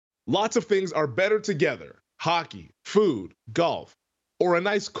Lots of things are better together. Hockey, food, golf, or a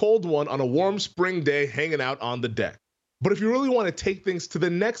nice cold one on a warm spring day hanging out on the deck. But if you really want to take things to the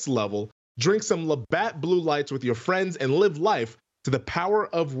next level, drink some Labatt Blue Lights with your friends and live life to the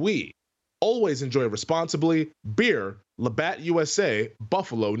power of we. Always enjoy responsibly. Beer, Labatt USA,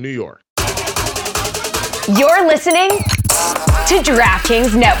 Buffalo, New York. You're listening to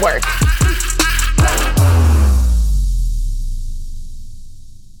DraftKings Network.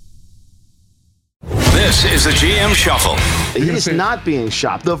 This is the GM Shuffle. He is not being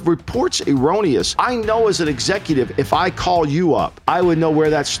shopped. The report's erroneous. I know as an executive, if I call you up, I would know where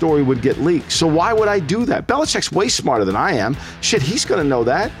that story would get leaked. So why would I do that? Belichick's way smarter than I am. Shit, he's going to know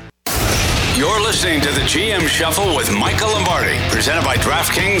that. You're listening to the GM Shuffle with Michael Lombardi, presented by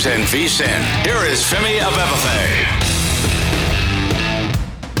DraftKings and VSiN. Here is Femi Abebefe.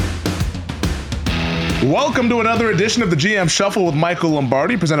 Welcome to another edition of the GM Shuffle with Michael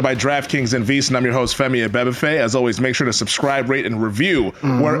Lombardi, presented by DraftKings and VSiN. I'm your host, Femi Abebefe. As always, make sure to subscribe, rate, and review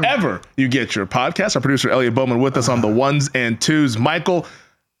wherever you get your podcast. Our producer, Elliot Bowman, with us on the ones and twos. Michael,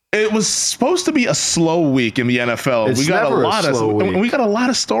 it was supposed to be a slow week in the NFL. We got a lot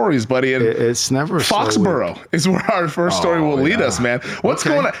of stories, buddy. And it's never a Foxborough is where our first story will lead us, man. What's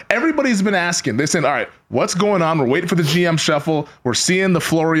going on? Everybody's been asking. They're saying, all right, what's going on? We're waiting for the GM Shuffle. We're seeing the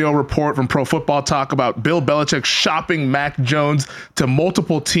Florio report from Pro Football Talk about Bill Belichick shopping Mac Jones to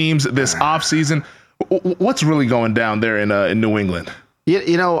multiple teams this offseason. What's really going down there in New England?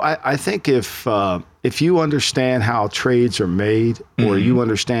 You know, I think if you understand how trades are made, or you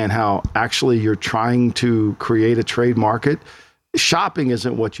understand how actually you're trying to create a trade market, shopping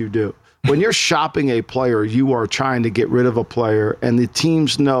isn't what you do. When you're shopping a player, you are trying to get rid of a player, and the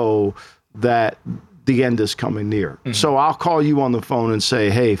teams know that the end is coming near. So I'll call you on the phone and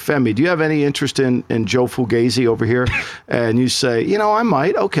say, hey, Femi, do you have any interest in Joe Fugazi over here? And you say, I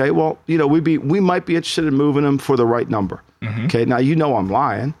might. Okay, well, we might be interested in moving him for the right number. Okay, now I'm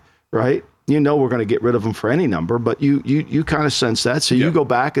lying, right? We're going to get rid of him for any number, but you kind of sense that. So you go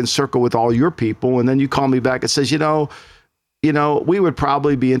back and circle with all your people, and then you call me back and says, we would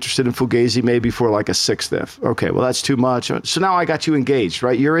probably be interested in Fugazi maybe for like a sixth if. Okay, well, that's too much. So now I got you engaged,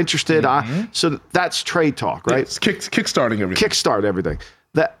 right? You're interested. So that's trade talk, right? It's kickstarting everything. Kickstart everything.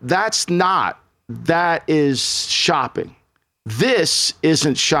 That is shopping. This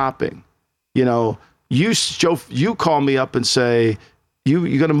isn't shopping. You call me up and say,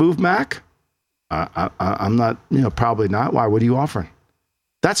 you going to move Mac? I'm not, probably not. Why? What are you offering?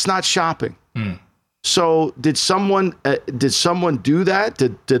 That's not shopping. So did someone do that?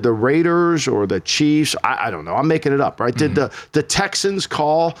 Did the Raiders or the Chiefs? I don't know. I'm making it up, right? Did the Texans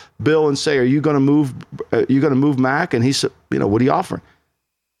call Bill and say, "Are you going to move Mac?" And he said, "What are you offering?"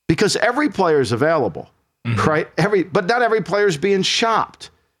 Because every player is available, right? But not every player is being shopped.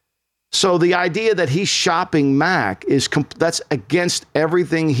 So the idea that he's shopping Mac that's against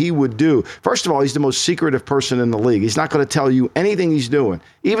everything he would do. First of all, he's the most secretive person in the league. He's not going to tell you anything he's doing.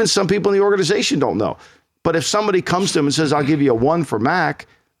 Even some people in the organization don't know. But if somebody comes to him and says, I'll give you a 1 for Mac,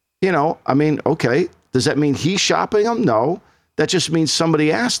 okay, does that mean he's shopping him? No. That just means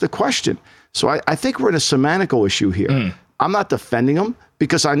somebody asked the question. So I think we're in a semantical issue here. I'm not defending him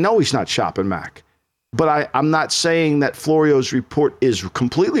because I know he's not shopping Mac. But I'm not saying that Florio's report is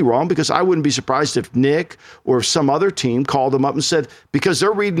completely wrong, because I wouldn't be surprised if Nick or if some other team called him up and said, because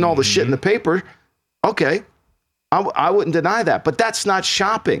they're reading all the shit in the paper, okay, I wouldn't deny that. But that's not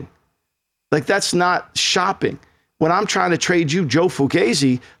shopping. That's not shopping. When I'm trying to trade you Joe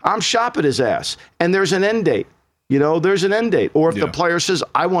Fugazi, I'm shopping his ass. And there's an end date. There's an end date. Or if the player says,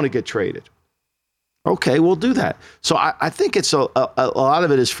 I want to get traded. Okay, we'll do that. So I think it's a lot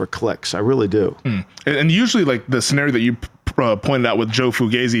of it is for clicks. I really do. And usually, like the scenario that you pointed out with Joe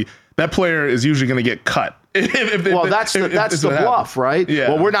Fugazi, that player is usually going to get cut. That's the bluff, right? Yeah.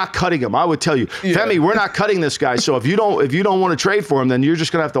 Well, we're not cutting him. I would tell you, Femi, we're not cutting this guy. So if you don't want to trade for him, then you're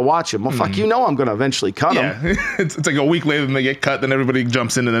just going to have to watch him. Well, fuck, I'm going to eventually cut him. It's like a week later, then they get cut, then everybody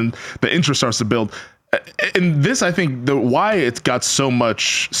jumps in, and then the interest starts to build. And this, I think, why it's got so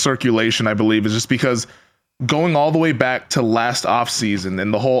much circulation, I believe, is just because going all the way back to last offseason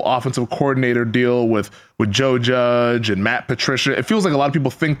and the whole offensive coordinator deal with Joe Judge and Matt Patricia, it feels like a lot of people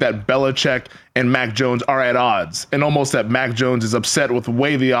think that Belichick and Mac Jones are at odds, and almost that Mac Jones is upset with the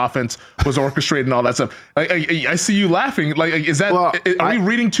way the offense was orchestrated and all that stuff. I see you laughing. Are we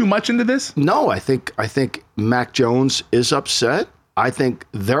reading too much into this? No, I think Mac Jones is upset. I think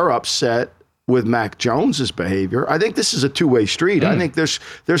they're upset with Mac Jones's behavior. I think this is a two-way street. I think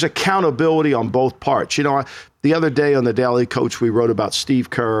there's accountability on both parts. The other day on the Daily Coach, we wrote about Steve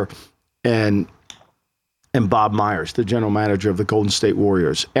Kerr and and Bob Myers, the general manager of the Golden State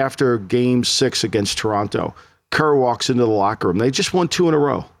Warriors. After Game 6 against Toronto, Kerr walks into the locker room. They just won 2 in a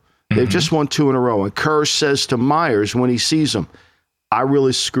row. They've just won 2 in a row. And Kerr says to Myers when he sees him, I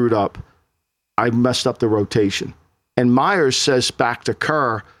really screwed up. I messed up the rotation. And Myers says back to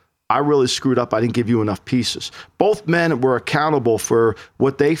Kerr, I really screwed up. I didn't give you enough pieces. Both men were accountable for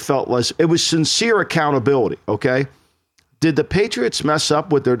what they felt was, it was sincere accountability, okay? Did the Patriots mess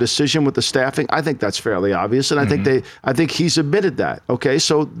up with their decision with the staffing? I think that's fairly obvious, and I think he's admitted that, okay?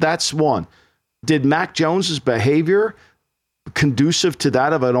 So that's one. Did Mac Jones's behavior conducive to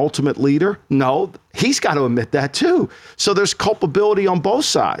that of an ultimate leader? No, he's got to admit that too. So there's culpability on both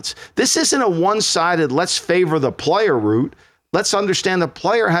sides. This isn't a one-sided, let's favor the player route. Let's understand the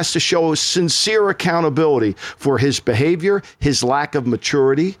player has to show sincere accountability for his behavior, his lack of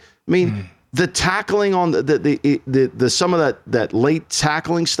maturity. I mean, the tackling on the some of that late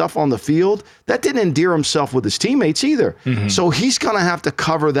tackling stuff on the field, that didn't endear himself with his teammates either. So he's going to have to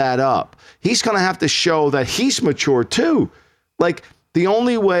cover that up. He's going to have to show that he's mature too. Like, the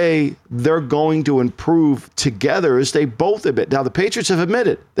only way they're going to improve together is they both admit. Now, the Patriots have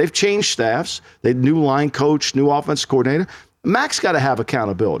admitted they've changed staffs. They new line coach, new offense coordinator. Mac's got to have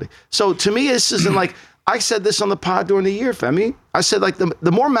accountability. So to me, this isn't like, I said this on the pod during the year, Femi. I said, like,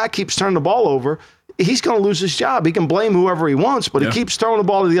 the more Mac keeps turning the ball over, he's going to lose his job. He can blame whoever he wants, but he keeps throwing the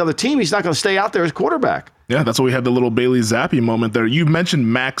ball to the other team. He's not going to stay out there as quarterback. Yeah, that's why we had the little Bailey Zappi moment there. You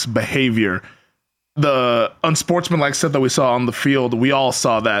mentioned Mac's behavior. The unsportsmanlike stuff that we saw on the field, we all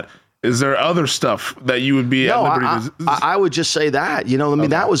saw that. Is there other stuff that you would be at liberty to? I would just say that. You know, I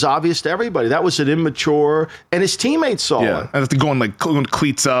mean, that was obvious to everybody. That was an immature, and his teammates saw it. And going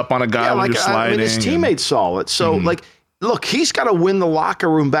cleats up on a guy when you're sliding. I mean, his teammates saw it. So, look, he's got to win the locker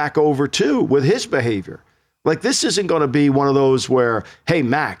room back over too with his behavior. Like, this isn't going to be one of those where, hey,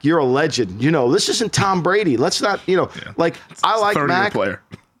 Mac, you're a legend. You know, this isn't Tom Brady. Let's not, like, I like Mac. Player.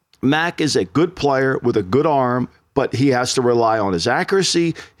 Mac is a good player with a good arm, but he has to rely on his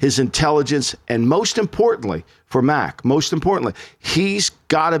accuracy, his intelligence, and most importantly, for Mac, he's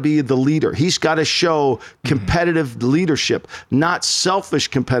got to be the leader. He's got to show competitive leadership, not selfish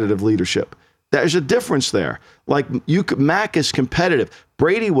competitive leadership. There's a difference there. Like, Mac is competitive.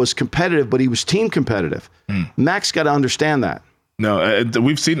 Brady was competitive, but he was team competitive. Mac's got to understand that. No,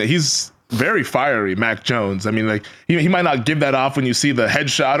 we've seen it. He's very fiery, Mac Jones. I mean, like, he might not give that off when you see the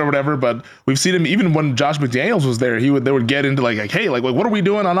headshot or whatever, but we've seen him even when Josh McDaniels was there. They would get into like, hey, like, what are we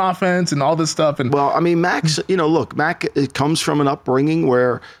doing on offense and all this stuff. And well, I mean, Mac's, look, Mac, it comes from an upbringing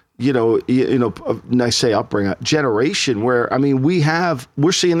where, I say upbringing, generation where, I mean,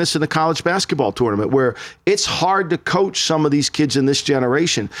 we're seeing this in the college basketball tournament where it's hard to coach some of these kids in this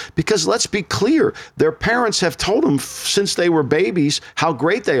generation because, let's be clear, their parents have told them since they were babies how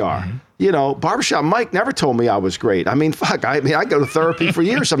great they are. Barbershop Mike never told me I was great. I mean, fuck. I go to therapy for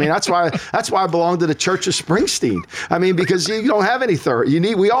years. I mean, that's why I belong to the Church of Springsteen. I mean, because you don't have any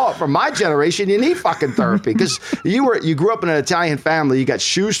therapy. We all, from my generation, you need fucking therapy because you grew up in an Italian family. You got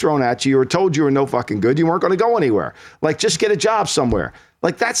shoes thrown at you. You were told you were no fucking good. You weren't going to go anywhere. Like, just get a job somewhere.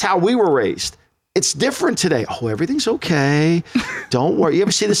 Like, that's how we were raised. It's different today. Oh, everything's okay. Don't worry. You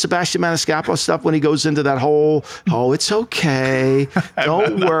ever see the Sebastian Maniscalco stuff when he goes into that whole, oh, it's okay.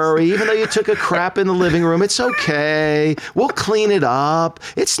 Don't worry. Even though you took a crap in the living room, it's okay. We'll clean it up.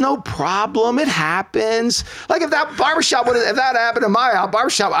 It's no problem. It happens. Like, if that happened in my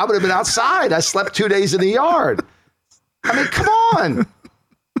barbershop, I would have been outside. I slept 2 days in the yard. I mean, come on.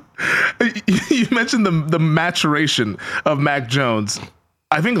 You mentioned the maturation of Mac Jones.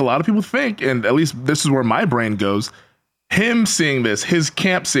 I think a lot of people think, and at least this is where my brain goes, him seeing this, his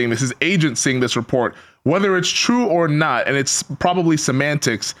camp seeing this, his agent seeing this report, whether it's true or not, and it's probably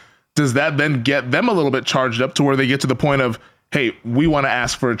semantics, does that then get them a little bit charged up to where they get to the point of, hey, we want to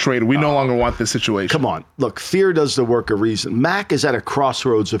ask for a trade. We no longer want this situation. Come on. Look, fear does the work of reason. Mac is at a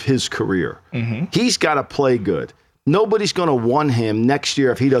crossroads of his career. He's got to play good. Nobody's going to want him next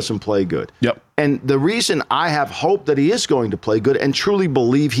year if he doesn't play good. Yep. And the reason I have hope that he is going to play good and truly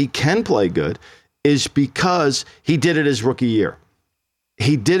believe he can play good is because he did it his rookie year.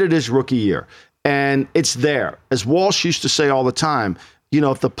 And it's there. As Walsh used to say all the time,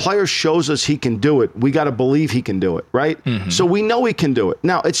 if the player shows us he can do it, we got to believe he can do it, right? So we know he can do it.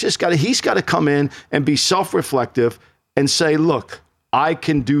 Now, it's just he's got to come in and be self-reflective and say, look, I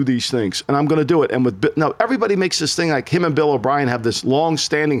can do these things, and I'm going to do it. And everybody makes this thing like him and Bill O'Brien have this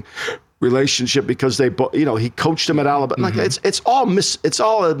long-standing relationship because they, he coached him at Alabama. Like, it's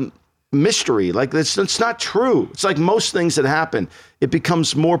all a mystery. Like, it's not true. It's like most things that happen. It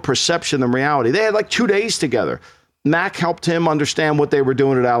becomes more perception than reality. They had like 2 days together. Mac helped him understand what they were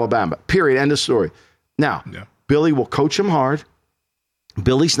doing at Alabama. Period. End of story. Now, Billy will coach him hard.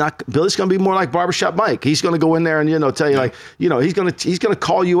 Billy's going to be more like Barbershop Mike. He's going to go in there and, tell you he's going to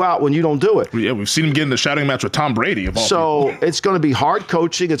call you out when you don't do it. Yeah, we've seen him get in the shouting match with Tom Brady. It's going to be hard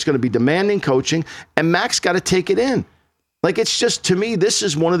coaching. It's going to be demanding coaching. And Mac's got to take it in. Like, it's just, to me, this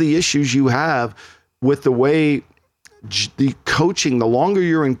is one of the issues you have with the way the coaching, the longer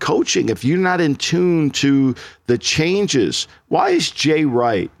you're in coaching, if you're not in tune to the changes. Why is Jay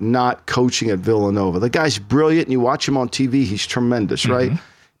Wright not coaching at Villanova? The guy's brilliant, and you watch him on TV, he's tremendous, right?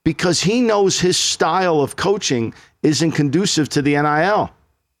 Because he knows his style of coaching isn't conducive to the NIL.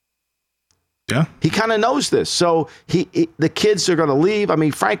 Yeah. He kind of knows this. So the kids are going to leave. I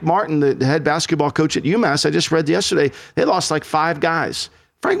mean, Frank Martin, the head basketball coach at UMass, I just read yesterday, they lost like 5 guys.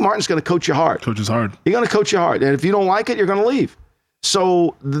 Frank Martin's going to coach you hard. Coaches hard. He's going to coach you hard. And if you don't like it, you're going to leave.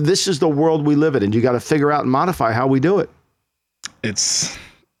 So this is the world we live in, and you got to figure out and modify how we do it. It's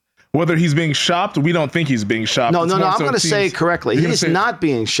whether he's being shopped, we don't think he's being shopped. No, I'm going to say it correctly. He is not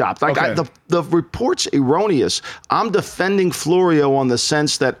being shopped. Like the report's erroneous. I'm defending Florio on the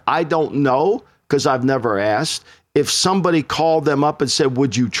sense that I don't know, because I've never asked, if somebody called them up and said,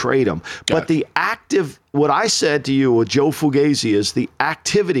 would you trade him? But the active, what I said to you with Joe Fugazi is the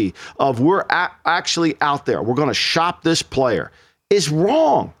activity of we're actually out there, we're going to shop this player, is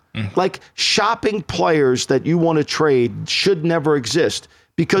wrong. Like, shopping players that you want to trade should never exist.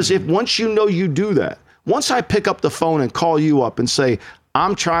 Because if once you know you do that, once I pick up the phone and call you up and say,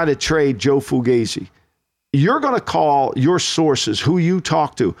 I'm trying to trade Joe Fugazi, you're going to call your sources, who you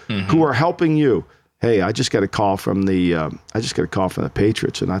talk to, who are helping you. Hey, I just got a call from the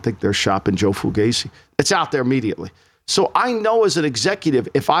Patriots, and I think they're shopping Joe Fugazi. It's out there immediately. So I know as an executive,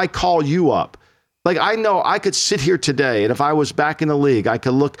 if I call you up, like, I know I could sit here today, and if I was back in the league, I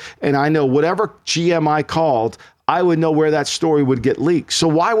could look, and I know whatever GM I called, I would know where that story would get leaked. So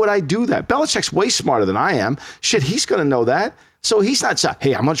why would I do that? Belichick's way smarter than I am. Shit, he's going to know that. So he's not saying,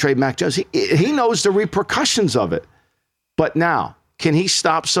 hey, I'm going to trade Mac Jones. He knows the repercussions of it. But now, can he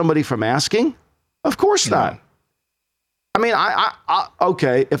stop somebody from asking? Of course not. I mean,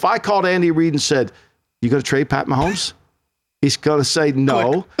 okay, if I called Andy Reid and said, you going to trade Pat Mahomes? He's going to say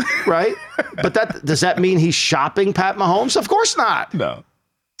no, right? But does that mean he's shopping Pat Mahomes? Of course not. No.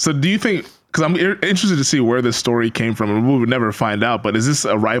 So do you think, because I'm interested to see where this story came from, and we would never find out, but is this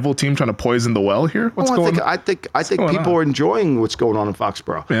a rival team trying to poison the well here? I think people are enjoying what's going on in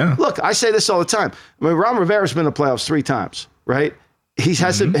Foxborough. Yeah. Look, I say this all the time. I mean, Ron Rivera's been in the playoffs 3 times, right? He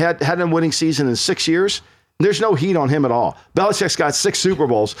hasn't had a winning season in 6 years. There's no heat on him at all. Belichick's got 6 Super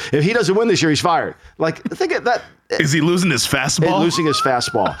Bowls. If he doesn't win this year, he's fired. Like, think of that. Is he losing his fastball? Losing his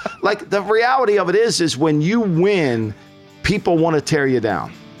fastball. Like, the reality of it is when you win, people want to tear you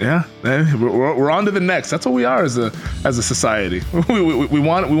down. Yeah, we're on to the next. That's what we are as a society. We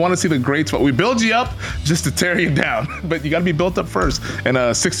want to see the greats, but we build you up just to tear you down. But you got to be built up first.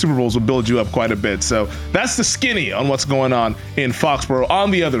 And 6 Super Bowls will build you up quite a bit. So that's the skinny on what's going on in Foxborough.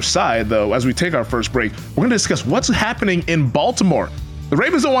 On the other side, though, as we take our first break, we're going to discuss what's happening in Baltimore. The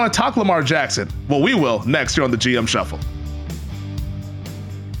Ravens don't want to talk Lamar Jackson. Well, we will next year on the GM Shuffle.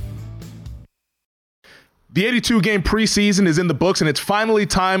 The 82-game preseason is in the books, and it's finally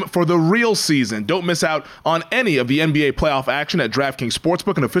time for the real season. Don't miss out on any of the NBA playoff action at DraftKings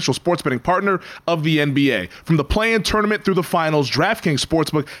Sportsbook, an official sports betting partner of the NBA. From the play-in tournament through the finals, DraftKings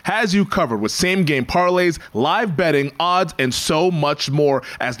Sportsbook has you covered with same-game parlays, live betting, odds, and so much more.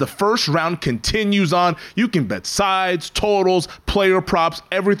 As the first round continues on, you can bet sides, totals, player props,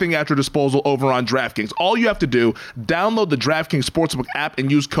 everything at your disposal over on DraftKings. All you have to do, download the DraftKings Sportsbook app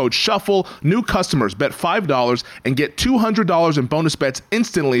and use code SHUFFLE. New customers bet $5 and get $200 in bonus bets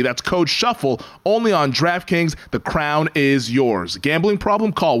instantly. That's code SHUFFLE only on DraftKings. The crown is yours. Gambling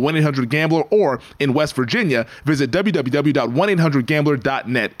problem? Call 1-800-GAMBLER, or in West Virginia, visit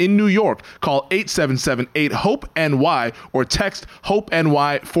www.1800gambler.net. In New York, call 877-8-HOPE-NY or text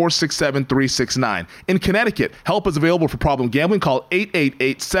HOPE-NY 467-369. In Connecticut, help is available for problem gambling. Call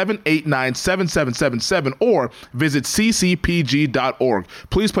 888-789-7777 or visit ccpg.org.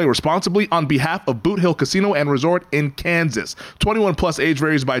 Please play responsibly on behalf of Boot Hill Casino and Resort in Kansas. 21 plus, age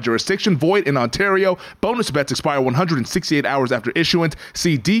varies by jurisdiction, void in Ontario. Bonus bets expire 168 hours after issuance.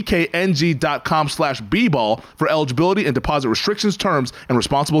 See dkng.com/bball for eligibility and deposit restrictions, terms, and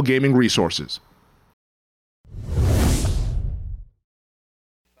responsible gaming resources.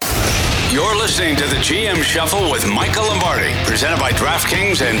 You're listening to the GM Shuffle with Michael Lombardi, presented by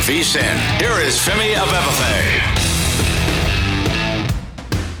DraftKings and VSiN. Here is Femi Abebefe.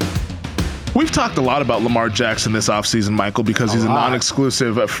 We've talked a lot about Lamar Jackson this offseason, Michael, because he's a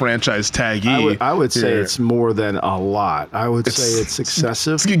non-exclusive franchise taggee. I would say it's more than a lot. I would say it's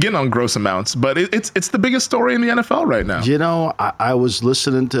excessive. It's getting on gross amounts, but it's the biggest story in the NFL right now. You know, I was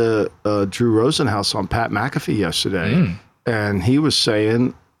listening to Drew Rosenhaus on Pat McAfee yesterday, and he was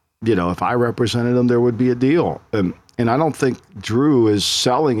saying, you know, if I represented him, there would be a deal. And I don't think Drew is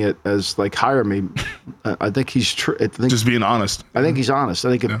selling it as like, hire me. I think he's just being honest. I think he's honest.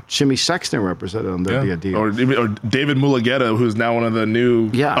 I think if Jimmy Sexton represented him, there'd be a deal. Or David Mulugeta, who's now one of the new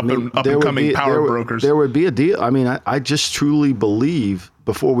up-and-coming power brokers. There would be a deal. I mean, I just truly believe,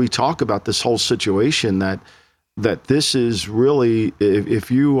 before we talk about this whole situation, that this is really, if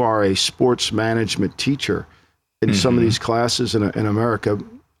you are a sports management teacher in some of these classes in America,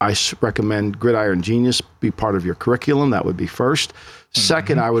 I recommend Gridiron Genius be part of your curriculum. That would be first.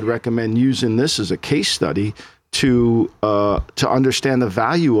 Second, I would recommend using this as a case study to understand the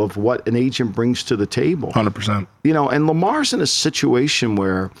value of what an agent brings to the table. 100%. You know, and Lamar's in a situation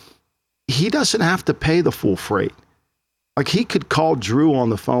where he doesn't have to pay the full freight. Like, he could call Drew on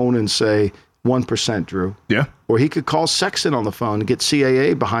the phone and say 1%, Drew. Yeah. Or he could call Sexton on the phone and get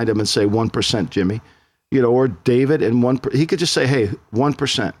CAA behind him and say 1%, Jimmy. You know, or David, and he could just say, hey,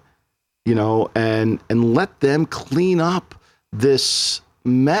 1%, you know, and let them clean up this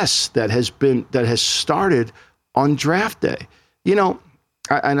mess that has started on draft day. You know,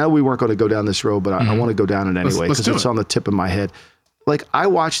 I know we weren't going to go down this road, but I want to go down it anyway because it's on the tip of my head. Like, I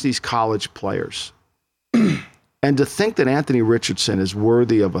watch these college players, and to think that Anthony Richardson is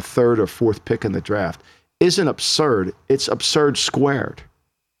worthy of a third or fourth pick in the draft isn't absurd. It's absurd squared.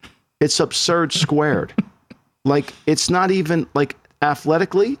 It's absurd squared. Like, it's not even, like,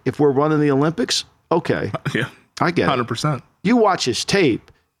 athletically, if we're running the Olympics, okay. Yeah. I get 100%. it. You watch his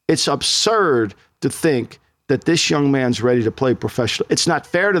tape, it's absurd to think that this young man's ready to play professional. It's not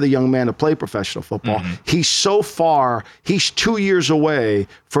fair to the young man to play professional football. He's so far, he's 2 years away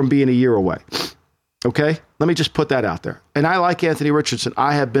from being a year away. Okay? Let me just put that out there. And I like Anthony Richardson.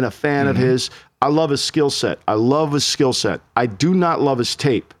 I have been a fan of his. I love his skill set. I do not love his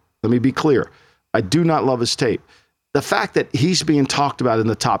tape. Let me be clear. I do not love his tape. The fact that he's being talked about in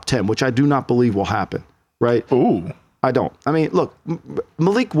the top 10, which I do not believe will happen, right? Ooh. I don't. I mean, look,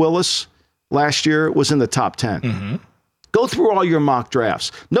 Malik Willis last year was in the top 10. Go through all your mock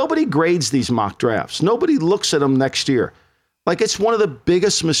drafts. Nobody grades these mock drafts. Nobody looks at them next year. Like, it's one of the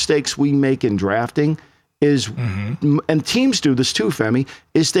biggest mistakes we make in drafting is, and teams do this too, Femi,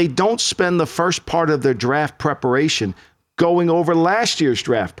 is they don't spend the first part of their draft preparation going over last year's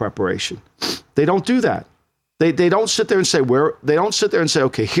draft preparation. They don't do that. They don't sit there and say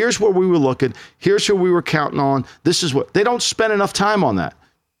okay, here's where we were looking, here's who we were counting on. This is what they don't spend enough time on that.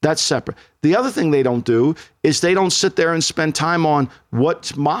 That's separate. The other thing they don't do is they don't sit there and spend time on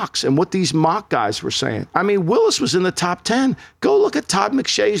what mocks and what these mock guys were saying. I mean, Willis was in the top 10. Go look at Todd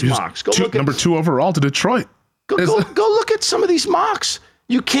McShay's mocks. Go look at number 2 overall to Detroit. Go look at some of these mocks.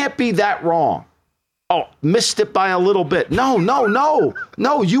 You can't be that wrong. Oh, missed it by a little bit. No,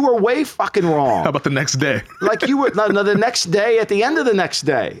 you were way fucking wrong. How about the next day? Like, you were the next day, at the end of the next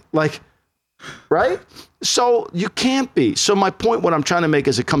day. Like, right? So you can't be. So my point, what I'm trying to make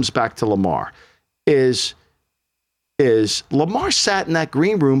as it comes back to Lamar, is Lamar sat in that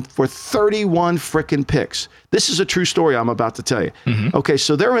green room for 31 frickin' picks. This is a true story I'm about to tell you. Okay,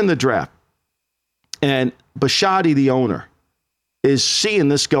 so they're in the draft. And Bisciotti, the owner, is seeing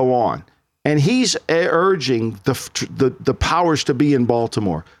this go on. And he's urging the powers to be in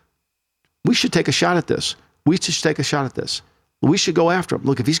Baltimore. We should take a shot at this. We should go after him.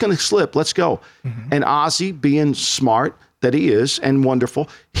 Look, if he's going to slip, let's go. And Ozzie, being smart that he is and wonderful,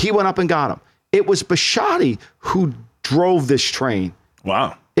 he went up and got him. It was Bisciotti who drove this train.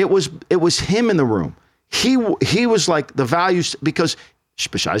 Wow. It was him in the room. He was like the values, because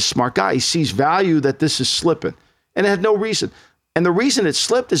Bisciotti's a smart guy. He sees value that this is slipping. And it had no reason. And the reason it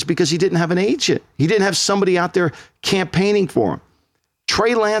slipped is because he didn't have an agent. He didn't have somebody out there campaigning for him.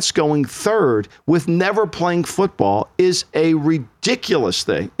 Trey Lance going third with never playing football is a ridiculous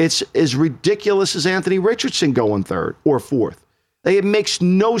thing. It's as ridiculous as Anthony Richardson going third or fourth. It makes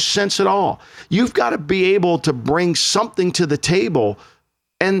no sense at all. You've got to be able to bring something to the table.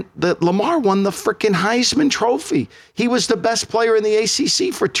 And Lamar won the freaking Heisman Trophy. He was the best player in the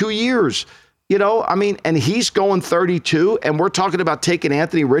ACC for 2 years. You know, I mean, and he's going 32, and we're talking about taking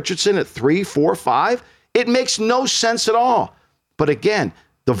Anthony Richardson at 3, 4, 5. It makes no sense at all. But again,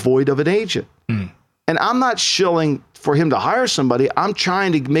 the void of an agent. And I'm not shilling for him to hire somebody. I'm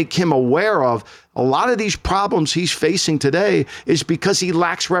trying to make him aware of a lot of these problems he's facing today is because he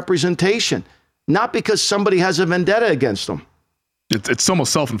lacks representation, not because somebody has a vendetta against him. It's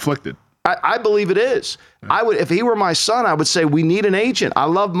almost self-inflicted. I believe it is. I would, if he were my son, I would say we need an agent. I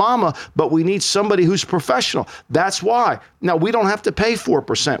love mama, but we need somebody who's professional. That's why. Now, we don't have to pay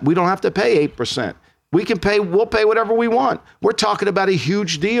 4%. We don't have to pay 8%. We'll pay whatever we want. We're talking about a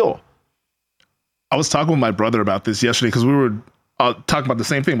huge deal. I was talking with my brother about this yesterday because we were talking about the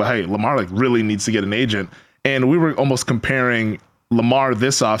same thing, but hey, Lamar like really needs to get an agent. And we were almost comparing Lamar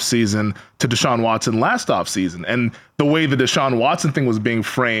this offseason to Deshaun Watson last offseason. And the way the Deshaun Watson thing was being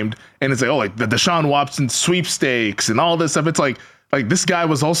framed, and it's like, oh, like the Deshaun Watson sweepstakes and all this stuff. It's like this guy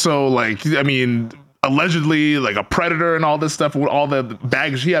was also like, I mean, allegedly like a predator and all this stuff with all the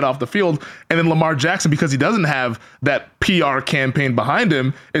baggage he had off the field. And then Lamar Jackson, because he doesn't have that PR campaign behind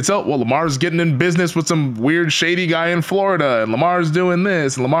him, it's, oh, well, Lamar's getting in business with some weird shady guy in Florida, and Lamar's doing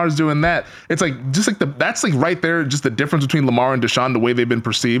this and Lamar's doing that. It's like, just like that's like right there, just the difference between Lamar and Deshaun, the way they've been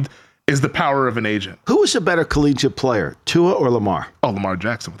perceived, is the power of an agent. Who is a better collegiate player, Tua or Lamar? Oh, Lamar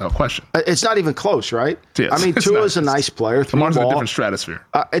Jackson, without question. It's not even close, right? Yes, I mean, Tua's a nice player. Lamar's in a different stratosphere.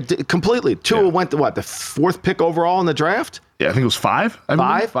 Completely. Tua went to what, the 4th pick overall in the draft? Yeah, I think it was 5.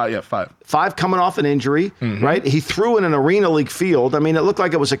 Five. 5 coming off an injury, right? He threw in an arena league field. I mean, it looked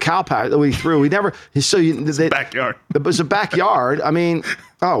like it was a cow patch that he threw. Backyard. It was a backyard. I mean,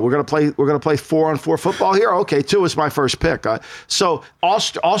 we're gonna play 4-on-4 football here. Okay, Tua's my first pick. So all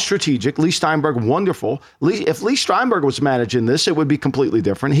strategic. Lee Steinberg, wonderful. If Lee Steinberg was managing this, it would be completely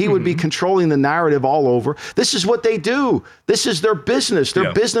different. He would be controlling the narrative all over. This is what they do. This is their business.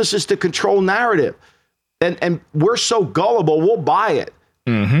 Their business is to control narrative. And we're so gullible, we'll buy it.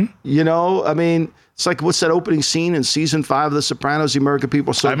 You know, I mean, it's like, what's that opening scene in season 5 of The Sopranos? The American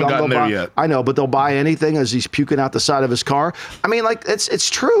people so I haven't gotten there yet. I know, but they'll buy anything as he's puking out the side of his car. I mean, like, it's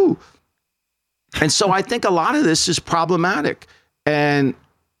true. And so I think a lot of this is problematic. And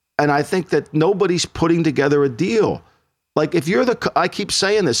I think that nobody's putting together a deal. Like, if you're I keep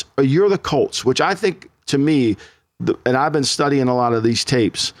saying this, or you're the Colts, which I think, to me, and I've been studying a lot of these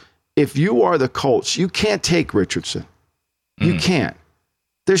tapes, if you are the Colts, you can't take Richardson. You can't.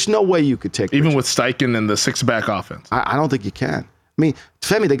 There's no way you could take Even Richardson. with Steichen and the 6-back offense. I don't think you can. I mean,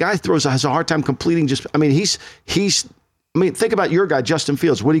 Femi, the guy has a hard time completing think about your guy, Justin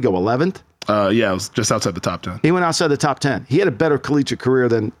Fields. What did he go, 11th? Yeah, it was just outside the top 10. He went outside the top 10. He had a better collegiate career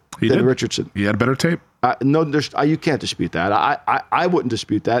than Richardson. He had a better tape. No, you can't dispute that. I wouldn't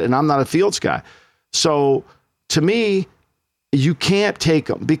dispute that, and I'm not a Fields guy. So, to me, you can't take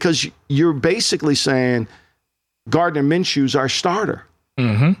him because you're basically saying Gardner Minshew's our starter.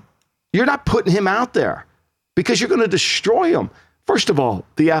 You're not putting him out there because you're going to destroy him. First of all,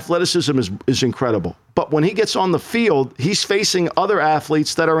 the athleticism is incredible. But when he gets on the field, he's facing other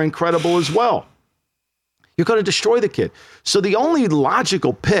athletes that are incredible as well. You're going to destroy the kid. So the only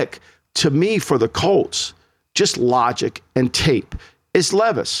logical pick to me for the Colts, just logic and tape, is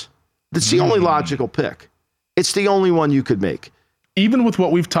Levis. That's the only logical pick. It's the only one you could make. Even with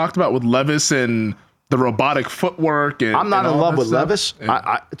what we've talked about with Levis and the robotic footwork. I'm not in love with Levis.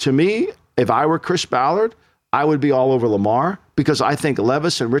 To me, if I were Chris Ballard, I would be all over Lamar because I think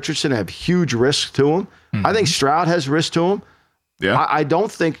Levis and Richardson have huge risk to them. I think Stroud has risk to him. Yeah. I don't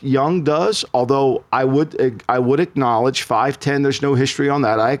think Young does, although I would acknowledge 5'10", there's no history on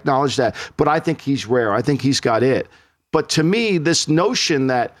that. I acknowledge that. But I think he's rare. I think he's got it. But to me, this notion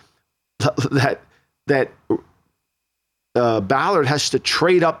that Ballard has to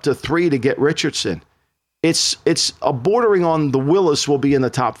trade up to 3 to get Richardson, it's a bordering on the Willis will be in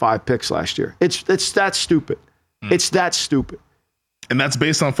the top 5 picks last year. It's that stupid. It's that stupid. And that's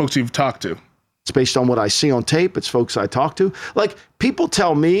based on folks you've talked to. It's based on what I see on tape. It's folks I talk to. Like, people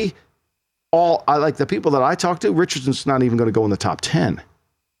tell me the people that I talk to, Richardson's not even going to go in the top 10.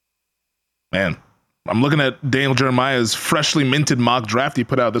 Man, I'm looking at Daniel Jeremiah's freshly minted mock draft he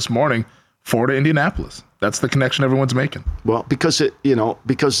put out this morning. Florida, Indianapolis. That's the connection everyone's making. Well, because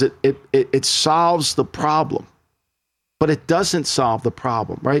it solves the problem, but it doesn't solve the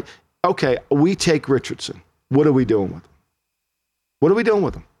problem, right? Okay, we take Richardson. What are we doing with him? What are we doing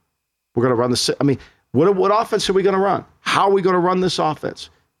with him? We're going to run what offense are we going to run? How are we going to run this offense?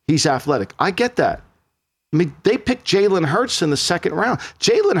 He's athletic. I get that. I mean, they picked Jalen Hurts in the 2nd round.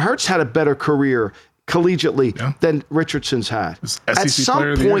 Jalen Hurts had a better career collegiately than Richardson's had. At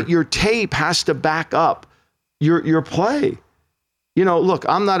some point, your tape has to back up your play. You know, look,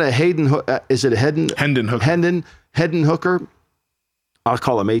 I'm not a Hendon Hooker. Hendon Hooker. I'll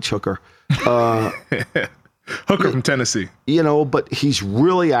call him H. Hooker. Hooker from Tennessee. You know, but he's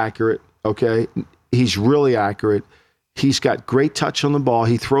really accurate, okay? He's really accurate. He's got great touch on the ball.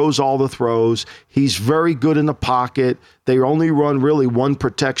 He throws all the throws. He's very good in the pocket. They only run really one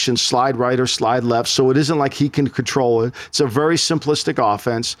protection, slide right or slide left, so it isn't like he can control it. It's a very simplistic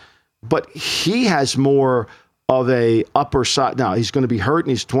offense. but he has more of a upper side. Now, he's going to be hurt,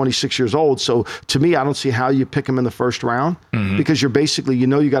 and he's 26 years old. So, to me, I don't see how you pick him in the first round because you're basically, you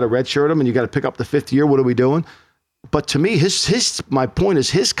got to redshirt him, and you got to pick up the 5th year. What are we doing? But to me, my point is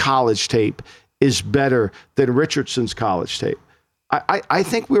his college tape is better than Richardson's college tape. I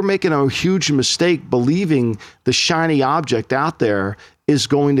think we're making a huge mistake believing the shiny object out there is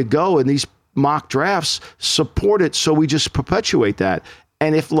going to go, and these mock drafts support it, so we just perpetuate that.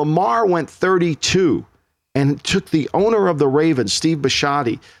 And if Lamar went 32 and took the owner of the Ravens, Steve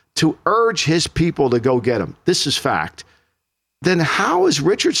Bisciotti, to urge his people to go get him, this is fact, then how is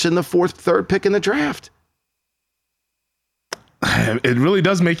Richardson the third pick in the draft? It really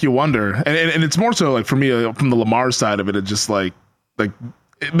does make you wonder. And it's more so like for me, from the Lamar side of it, it's just like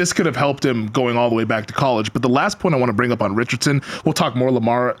this could have helped him going all the way back to college. But the last point I want to bring up on Richardson, we'll talk more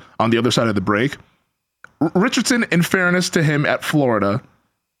Lamar on the other side of the break. Richardson, in fairness to him at Florida,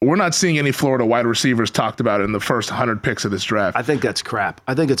 we're not seeing any Florida wide receivers talked about in the first 100 picks of this draft. I think that's crap.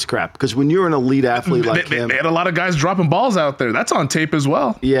 I think it's crap because when you're an elite athlete like him. They had a lot of guys dropping balls out there. That's on tape as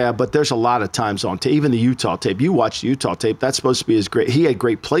well. Yeah, but there's a lot of times on tape. Even the Utah tape. You watch the Utah tape. That's supposed to be as great. He had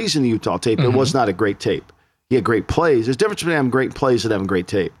great plays in the Utah tape. It was not a great tape. He had great plays. There's a difference between having great plays and having great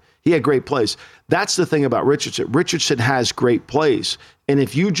tape. He had great plays. That's the thing about Richardson. Richardson has great plays. And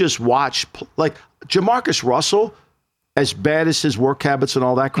if you just watch, like Jamarcus Russell, as bad as his work habits and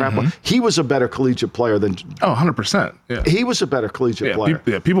all that crap, he was a better collegiate player than. 100%. Yeah. He was a better collegiate player.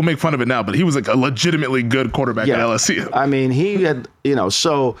 People make fun of it now, but he was like a legitimately good quarterback at LSU. I mean, he had,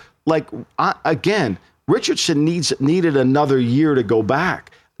 so like, again, Richardson needed another year to go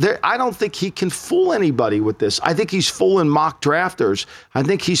back. I don't think he can fool anybody with this. I think he's fooling mock drafters. I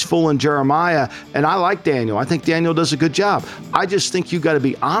think he's fooling Jeremiah. And I like Daniel. I think Daniel does a good job. I just think you got to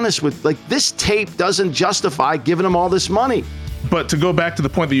be honest with, like, this tape doesn't justify giving him all this money. But to go back to the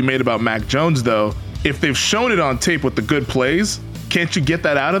point that you made about Mac Jones, though, if they've shown it on tape with the good plays, can't you get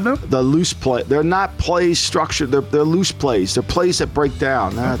that out of them? The loose play. They're not plays structured. They're loose plays. They're plays that break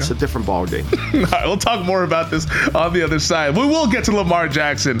down. That's a different ballgame. All right, we'll talk more about this on the other side. We will get to Lamar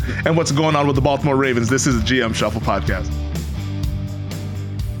Jackson and what's going on with the Baltimore Ravens. This is the GM Shuffle Podcast.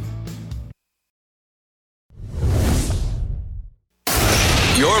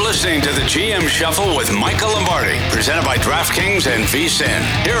 You're listening to the GM Shuffle with Michael Lombardi, presented by DraftKings and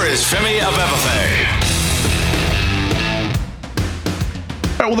VSiN. Here is Femi Abebefe.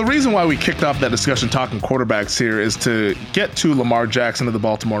 All right, well, the reason why we kicked off that discussion talking quarterbacks here is to get to Lamar Jackson of the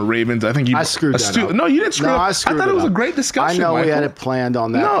Baltimore Ravens. I think I screwed that up. No, you didn't screw up. I thought it was a great discussion. I know Michael. we had it planned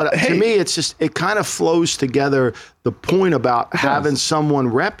on that. No, but to me, it's just, it kind of flows together the point about having someone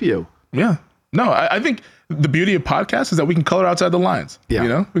rep you. Yeah. No, I think the beauty of podcasts is that we can color outside the lines.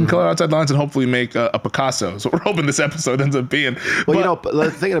 Yeah. We can color outside the lines and hopefully make a Picasso. So we're hoping this episode ends up being. Well,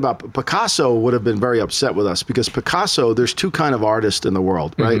 thinking about Picasso would have been very upset with us because Picasso, there's two kind of artists in the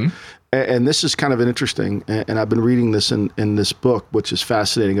world, right? And this is kind of an interesting, and I've been reading this in this book, which is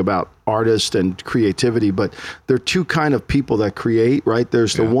fascinating about artists and creativity, but there are two kind of people that create, right?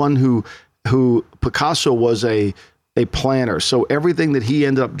 There's the one who Picasso was a planner. So everything that he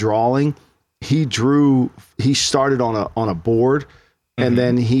ended up drawing, he started on a board, and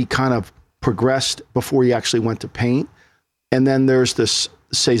then he kind of progressed before he actually went to paint. And then there's this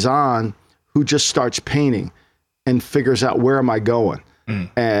Cezanne who just starts painting and figures out, where am I going?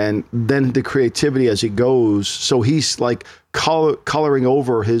 And then the creativity as he goes. So he's like coloring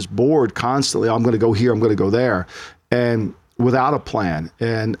over his board constantly. I'm going to go here, I'm going to go there, and without a plan.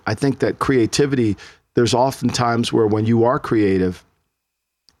 And I think that creativity, there's often times where when you are creative,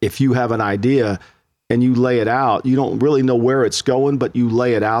 if you have an idea and you lay it out, you don't really know where it's going, but you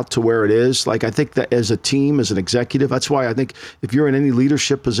lay it out to where it is. Like, I think that as a team, as an executive, that's why I think if you're in any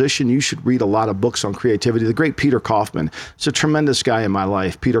leadership position, you should read a lot of books on creativity. The great Peter Kaufman, it's a tremendous guy in my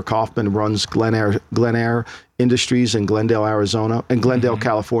life. Peter Kaufman runs Glen Air Industries in Glendale, Arizona, and Glendale,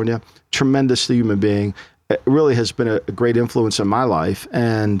 California. Tremendous human being. It really has been a great influence in my life.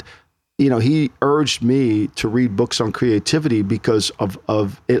 And he urged me to read books on creativity because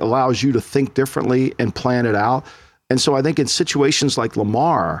of it allows you to think differently and plan it out. And so I think in situations like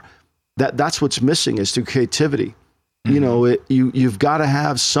Lamar, that's what's missing is through creativity. You've got to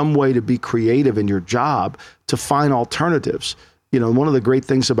have some way to be creative in your job to find alternatives. One of the great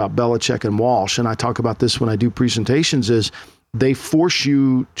things about Belichick and Walsh, and I talk about this when I do presentations, is they force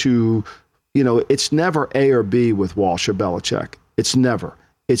you to, it's never A or B with Walsh or Belichick. It's never.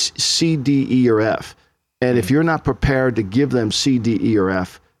 It's C, D, E, or F. And if you're not prepared to give them C, D, E, or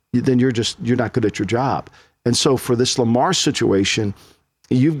F, then you're not good at your job. And so for this Lamar situation,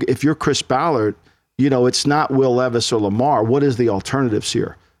 if you're Chris Ballard, it's not Will Levis or Lamar. What is the alternatives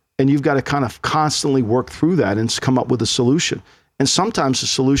here? and you've got to kind of constantly work through that and come up with a solution. And sometimes the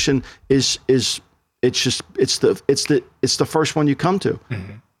solution is the first one you come to.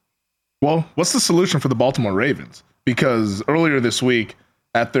 Mm-hmm. Well, what's the solution for the Baltimore Ravens? Because earlier this week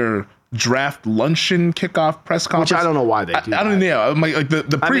at their draft luncheon kickoff press conference, which I don't know why they do. I don't know. I'm like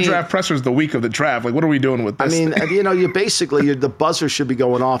the pre-draft presser is the week of the draft. Like, what are we doing with this? I mean, you know, the buzzer should be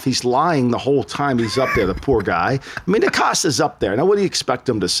going off. He's lying the whole time he's up there, the poor guy. I mean, DeCosta's up there. Now, what do you expect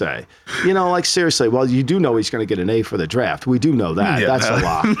him to say? You know, like, seriously, well, you do know he's going to get an A for the draft. We do know that. Yeah, that's a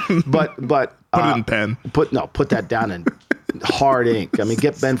lot. But put it in pen. Put that down in hard ink. I mean,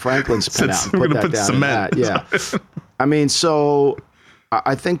 get Ben Franklin's pen out. Put that down cement. In that. Yeah. I mean, so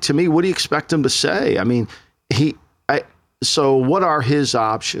I think, to me, what do you expect him to say? I mean, so what are his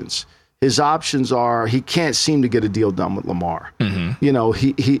options? His options are he can't seem to get a deal done with Lamar. Mm-hmm. You know,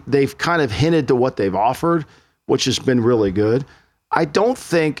 they've kind of hinted to what they've offered, which has been really good. I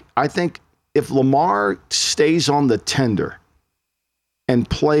think if Lamar stays on the tender and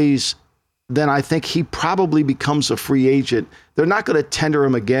plays, then I think he probably becomes a free agent. They're not going to tender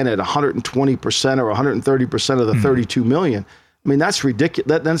him again at 120% or 130% of the $32 million. I mean, that's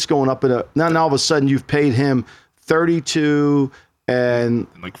ridiculous. That's going up now all of a sudden you've paid him 32 and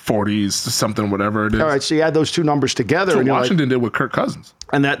like 40s, something, whatever it is. All right, so you add those two numbers together. That's what Washington did with Kirk Cousins.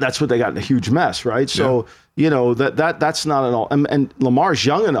 And that's what they got in a huge mess, right? So, you know, that's not at all. And Lamar's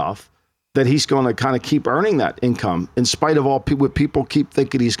young enough that he's going to kind of keep earning that income in spite of all people keep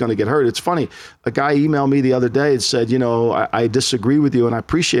thinking he's going to get hurt. It's funny. A guy emailed me the other day and said, you know, I disagree with you. And I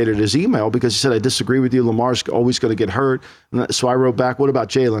appreciated his email because he said, I disagree with you. Lamar's always going to get hurt. And so I wrote back, what about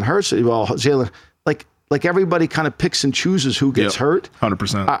Jalen Hurts? Well, Jalen, like everybody kind of picks and chooses who gets hurt.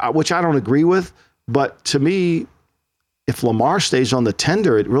 100%. Which I don't agree with. But to me, if Lamar stays on the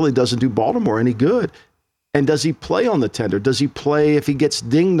tender, it really doesn't do Baltimore any good. And does he play on the tender? Does he play if he gets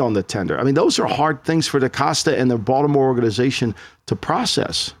dinged on the tender? I mean, those are hard things for DeCosta and the Baltimore organization to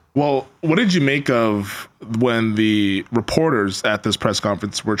process. Well, what did you make of when the reporters at this press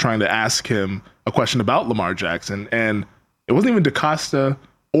conference were trying to ask him a question about Lamar Jackson? And it wasn't even DeCosta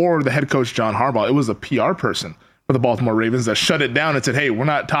or the head coach, John Harbaugh. It was a PR person for the Baltimore Ravens that shut it down and said, hey, we're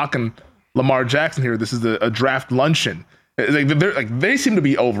not talking Lamar Jackson here. This is a draft luncheon. They seem to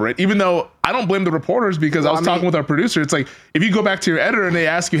be over it, even though I don't blame the reporters because I was talking with our producer. It's like, if you go back to your editor and they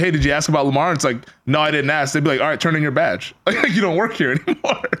ask you, hey, did you ask about Lamar? It's like, no, I didn't ask. They'd be like, all right, turn in your badge. Like, you don't work here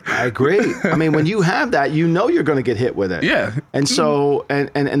anymore. I agree. I mean, when you have that, you know you're going to get hit with it. Yeah. And so,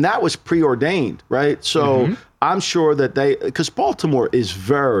 and that was preordained, right? So I'm sure that because Baltimore is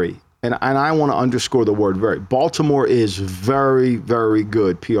very, and I want to underscore the word very, Baltimore is very, very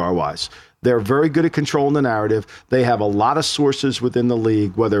good PR-wise. They're very good at controlling the narrative. They have a lot of sources within the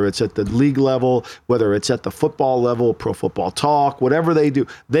league, whether it's at the league level, whether it's at the football level, Pro Football Talk, whatever they do.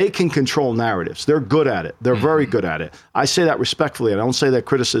 They can control narratives. They're good at it. They're very good at it. I say that respectfully. I don't say that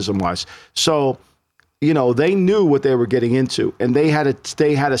criticism-wise. So, you know, they knew what they were getting into, and they had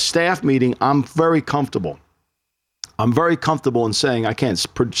a staff meeting. I'm very comfortable in saying, I can't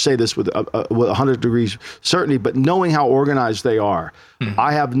say this with 100 degrees certainty, but knowing how organized they are,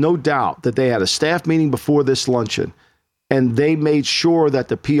 I have no doubt that they had a staff meeting before this luncheon, and they made sure that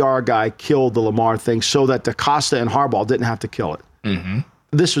the PR guy killed the Lamar thing so that DeCosta and Harbaugh didn't have to kill it. Mm-hmm.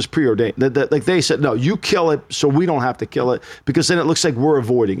 This was preordained. Like they said, no, you kill it so we don't have to kill it, because then it looks like we're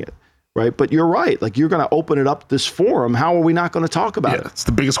avoiding it. Right. But you're right. Like, you're going to open it up, this forum. How are we not going to talk about it? It's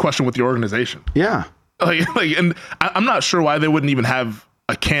the biggest question with the organization. Yeah. And I'm not sure why they wouldn't even have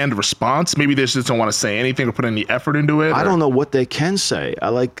a canned response. Maybe they just don't want to say anything or put any effort into it. I don't know what they can say.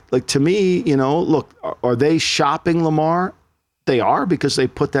 Like to me, you know, look, are they shopping Lamar? They are, because they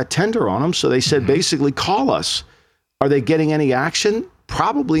put that tender on him. So they said, basically, call us. Are they getting any action?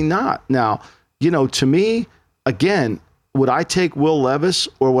 Probably not. Now, you know, to me, again, would I take Will Levis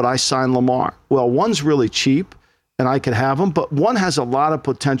or would I sign Lamar? Well, one's really cheap and I could have him, but one has a lot of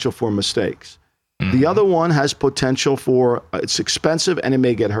potential for mistakes. The other one has potential for it's expensive and it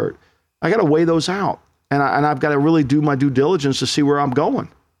may get hurt. I got to weigh those out, and I've got to really do my due diligence to see where I'm going.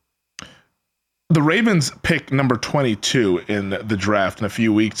 The Ravens pick number 22 in the draft in a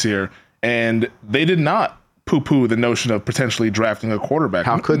few weeks here, and they did not poo-poo the notion of potentially drafting a quarterback.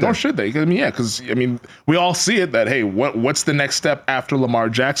 How could they? Nor should they. I mean, because we all see it that, hey, what's the next step after Lamar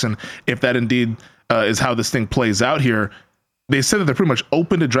Jackson, if that indeed is how this thing plays out here. They said that they're pretty much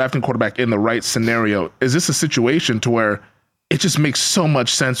open to drafting quarterback in the right scenario. Is this a situation to where it just makes so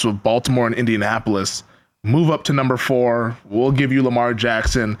much sense with Baltimore and Indianapolis? Move up to number 4. We'll give you Lamar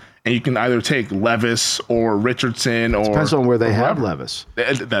Jackson, and you can either take Levis or Richardson or depends on where they have whoever. Levis.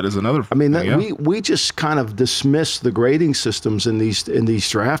 That is another. I mean, thing, we just kind of dismiss the grading systems in these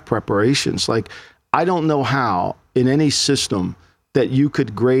draft preparations. Like, I don't know how in any system that you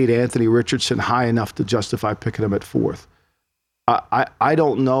could grade Anthony Richardson high enough to justify picking him at 4th. I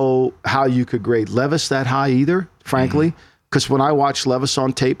don't know how you could grade Levis that high either, frankly, because when I watch Levis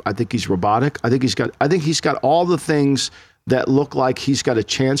on tape, I think he's robotic. I think he's got all the things that look like he's got a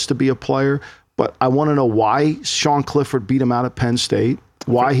chance to be a player. But I want to know why Sean Clifford beat him out at Penn State,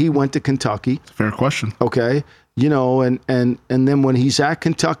 why he went to Kentucky. Fair question. Okay. And then when he's at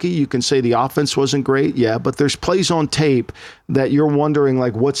Kentucky, you can say the offense wasn't great. Yeah, but there's plays on tape that you're wondering,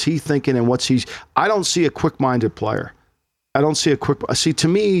 like, what's he thinking and I don't see a quick-minded player. To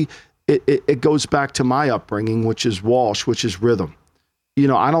me, it goes back to my upbringing, which is Walsh, which is rhythm.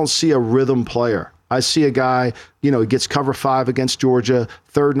 I don't see a rhythm player. I see a guy, he gets cover 5 against Georgia,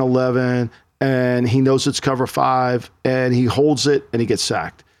 3rd and 11, and he knows it's cover 5, and he holds it, and he gets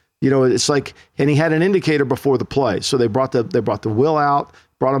sacked. It's like, and he had an indicator before the play. So they brought the will out,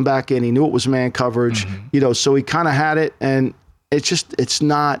 brought him back in. He knew it was man coverage, so he kind of had it, and it's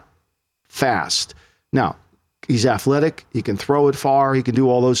not fast. Now, he's athletic. He can throw it far. He can do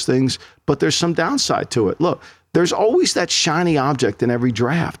all those things, but there's some downside to it. Look, there's always that shiny object in every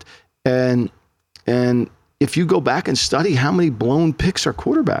draft. And if you go back and study how many blown picks are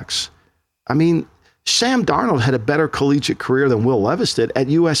quarterbacks, I mean, Sam Darnold had a better collegiate career than Will Levis did at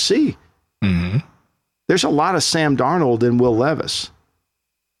USC. Mm-hmm. There's a lot of Sam Darnold in Will Levis.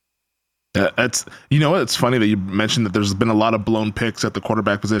 It's funny that you mentioned that there's been a lot of blown picks at the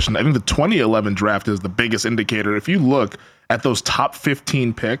quarterback position. I think the 2011 draft is the biggest indicator. If you look at those top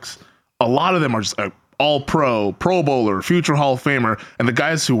 15 picks, a lot of them are just all-pro, Pro Bowler, future Hall of Famer, and the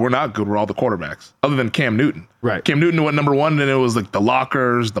guys who were not good were all the quarterbacks, other than Cam Newton. Right. Cam Newton went number 1, and it was like the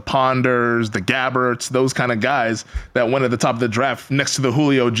Lockers, the Ponders, the Gabberts, those kind of guys that went at the top of the draft next to the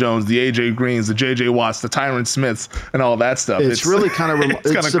Julio Jones, the A.J. Greens, the J.J. Watts, the Tyron Smiths, and all that stuff. It's really kind of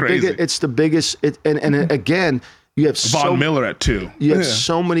it's crazy. It's the biggest. Again, you have Von Miller at 2. You have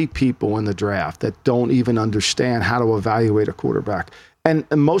so many people in the draft that don't even understand how to evaluate a quarterback. And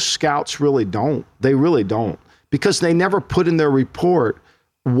most scouts really don't. They really don't, because they never put in their report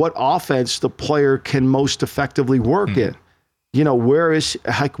what offense the player can most effectively work in.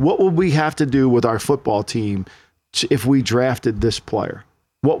 What would we have to do with our football team if we drafted this player?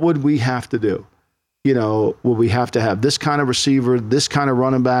 What would we have to do? Would we have to have this kind of receiver, this kind of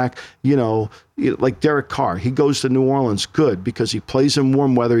running back? Like Derek Carr, he goes to New Orleans, good, because he plays in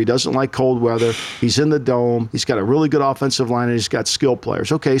warm weather. He doesn't like cold weather. He's in the dome. He's got a really good offensive line, and he's got skill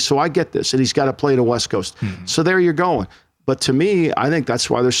players. Okay, so I get this, and he's got to play the West Coast. So there you're going. But to me, I think that's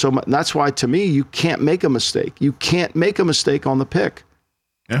why there's so much. That's why, to me, you can't make a mistake. You can't make a mistake on the pick.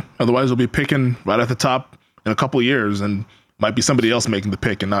 Yeah, otherwise we'll be picking right at the top in a couple of years, and might be somebody else making the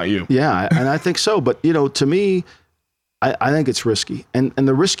pick and not you. Yeah, and I think so. But, to me, I think it's risky. And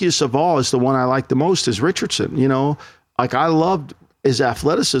the riskiest of all is the one I like the most is Richardson. I loved his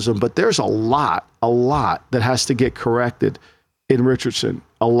athleticism, but there's a lot that has to get corrected in Richardson.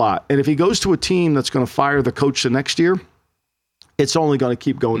 A lot. And if he goes to a team that's going to fire the coach the next year, it's only going to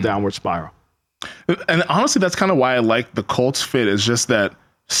keep going downward spiral. And honestly, that's kind of why I like the Colts fit, is just that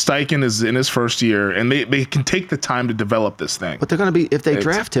Steichen is in his first year, and they can take the time to develop this thing. But they're going to be, if they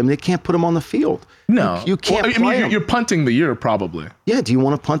draft him, they can't put him on the field. No. You can't play him. You're punting the year, probably. Yeah, do you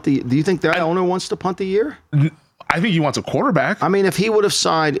want to punt do you think their owner wants to punt the year? I think he wants a quarterback. I mean, if they would have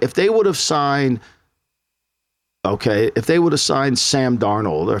signed Sam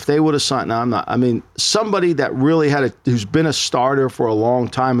Darnold, or if they would have signed, somebody that really who's been a starter for a long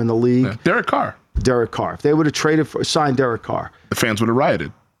time in the league. Yeah. Derek Carr. If they would have signed Derek Carr, the fans would have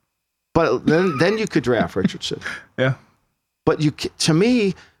rioted. But then you could draft Richardson. Yeah. But to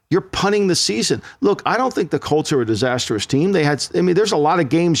me, you're punting the season. Look, I don't think the Colts are a disastrous team. There's a lot of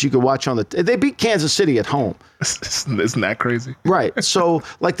games you could watch they beat Kansas City at home. Isn't that crazy? Right. So,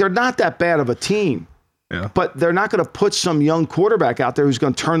 they're not that bad of a team. Yeah. But they're not going to put some young quarterback out there who's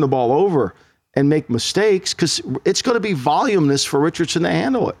going to turn the ball over and make mistakes, because it's going to be voluminous for Richardson to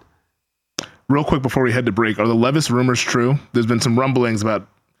handle it. Real quick before we head to break, are the Levis rumors true? There's been some rumblings about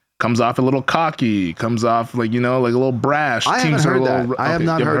comes off a little cocky, comes off like a little brash. I haven't heard that. I have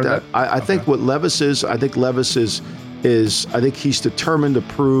not heard that. I think what Levis is, I think he's determined to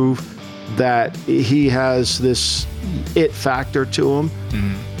prove that he has this it factor to him.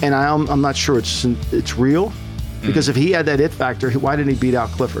 Mm-hmm. And I'm not sure it's real, because if he had that it factor, why didn't he beat out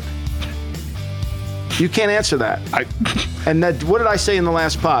Clifford? You can't answer that. What did I say in the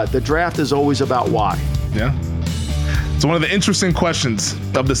last pod? The draft is always about why. Yeah. So one of the interesting questions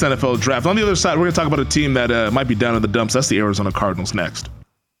of this NFL draft. On the other side, we're going to talk about a team that might be down in the dumps. That's the Arizona Cardinals next.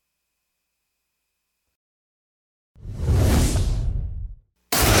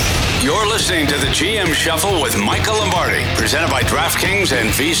 You're listening to the GM Shuffle with Michael Lombardi, presented by DraftKings and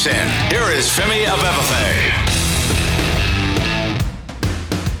VSiN. Here is Femi Abebefe.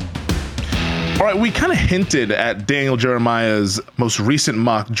 All right, we kind of hinted at Daniel Jeremiah's most recent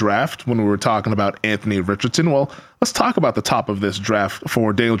mock draft when we were talking about Anthony Richardson. Well, let's talk about the top of this draft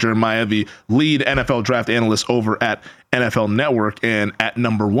for Daniel Jeremiah, the lead NFL draft analyst over at NFL Network. And at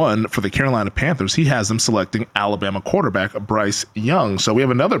number 1 for the Carolina Panthers, he has them selecting Alabama quarterback Bryce Young. So we have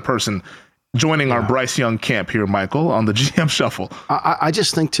another person joining our Bryce Young camp here, Michael, on the GM Shuffle. I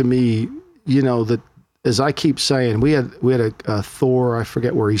just think, to me, that, as I keep saying, we had a Thor. I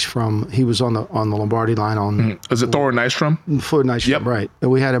forget where he's from. He was on the Lombardi line on. Is it Thor Nystrom? Thor Nystrom, yep. Right.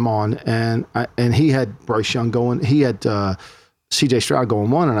 And we had him on, and he had Bryce Young going. He had C.J. Stroud going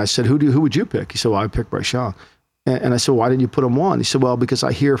 1, and I said, who would you pick? He said, well, I picked Bryce Young, and I said, why didn't you put him 1? He said, well, because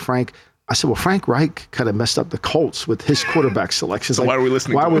I hear Frank. I said, well, Frank Reich kind of messed up the Colts with his quarterback selections. So why are we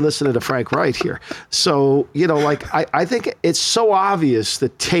listening? Why are we listening to Frank Reich here? So, I think it's so obvious the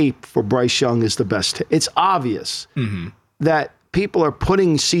tape for Bryce Young is the best. It's obvious that people are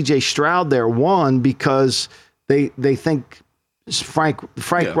putting C.J. Stroud there 1 because they think Frank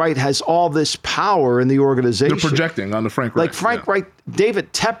Reich has all this power in the organization. They're projecting on the Frank Reich. Like Frank Reich,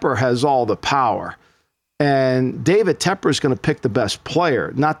 David Tepper has all the power. And David Tepper is going to pick the best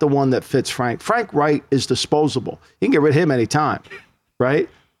player, not the one that fits Frank. Frank Reich is disposable. You can get rid of him anytime, right?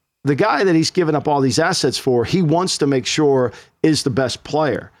 The guy that he's given up all these assets for, he wants to make sure is the best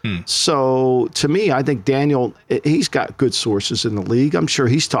player. So to me, I think Daniel, he's got good sources in the league. I'm sure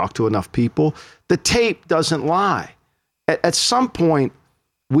he's talked to enough people. The tape doesn't lie. At some point,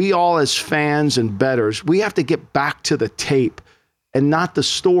 we all as fans and bettors, we have to get back to the tape and not the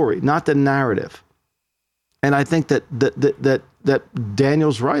story, not the narrative. And I think that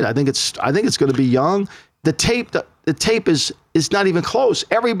Daniel's right. I think it's going to be Young. The tape is not even close.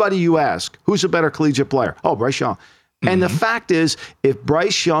 Everybody you ask, who's a better collegiate player? Oh, Bryce Young. And the fact is, if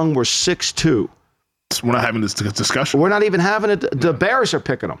Bryce Young were 6'2", we're not having this discussion. We're not even having it. The Bears are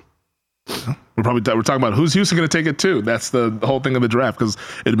picking him. We're talking about who's Houston going to take it to. That's the whole thing of the draft, because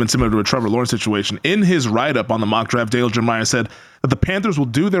it had been similar to a Trevor Lawrence situation. In his write-up on the mock draft, Daniel Jeremiah said that the Panthers will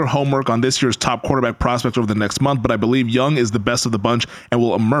do their homework on this year's top quarterback prospect over the next month, but I believe Young is the best of the bunch and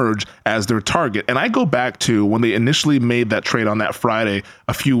will emerge as their target. And I go back to when they initially made that trade on that Friday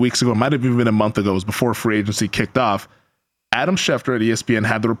a few weeks ago. It might have even been a month ago. It was before free agency kicked off. Adam Schefter at ESPN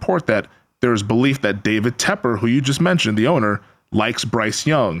had the report that there's belief that David Tepper, who you just mentioned, the owner, likes Bryce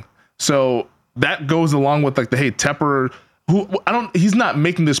Young. So that goes along with like the, hey, Tepper, he's not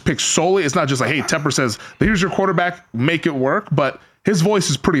making this pick solely. It's not just like, hey, Tepper says, here's your quarterback, make it work. But his voice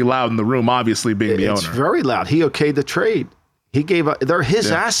is pretty loud in the room, obviously, being the owner. It's very loud. He okayed the trade. He gave they're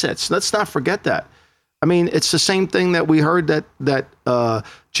his assets. Let's not forget that. I mean, it's the same thing that we heard that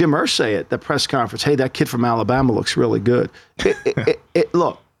Jim Irsay at the press conference. Hey, that kid from Alabama looks really good.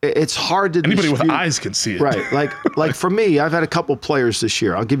 Look. It's hard to anybody dispute. With eyes can see it. Right. Like for me, I've had a couple players this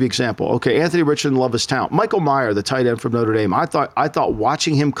year. I'll give you an example. Okay, Anthony Richardson, love his talent. Michael Mayer, the tight end from Notre Dame. I thought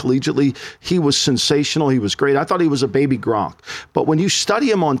watching him collegiately, he was sensational. He was great. I thought he was a baby Gronk. But when you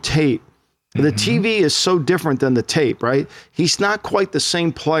study him on tape, the TV is so different than the tape, right? He's not quite the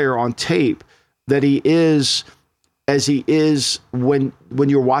same player on tape that he is as he is when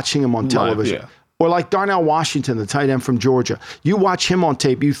you're watching him on television. Yeah. Or like Darnell Washington, the tight end from Georgia. You watch him on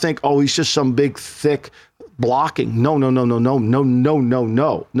tape, you think, oh, he's just some big, thick blocking. No. No,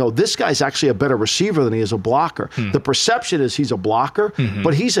 this guy's actually a better receiver than he is a blocker. The perception is he's a blocker,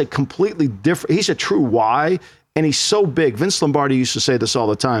 but he's a completely different, he's a true Y, and he's so big. Vince Lombardi used to say this all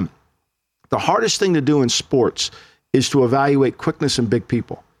the time. The hardest thing to do in sports is to evaluate quickness in big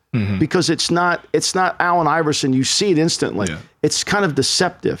people. Because it's not Allen Iverson. You see it instantly. Yeah. It's kind of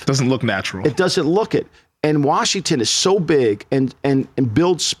deceptive. Doesn't look natural. It doesn't look it. And Washington is so big and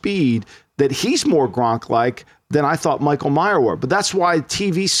builds speed that he's more Gronk-like than I thought Michael Mayer were. But that's why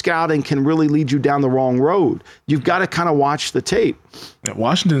TV scouting can really lead you down the wrong road. You've got to kind of watch the tape. Yeah,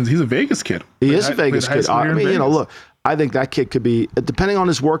 Washington, he's a Vegas kid. He is a Vegas kid. I mean, Vegas. Look, I think that kid could be, depending on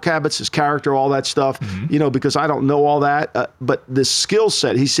his work habits, his character, all that stuff, because I don't know all that. But the skill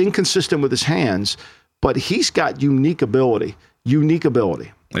set, he's inconsistent with his hands, but he's got unique ability.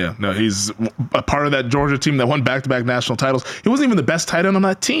 Yeah, no, he's a part of that Georgia team that won back-to-back national titles. He wasn't even the best tight end on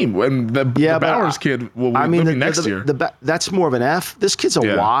that team. And the Bowers kid will be next year. That's more of an F. This kid's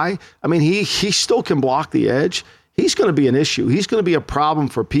a Y. I mean, he still can block the edge. He's going to be an issue. He's going to be a problem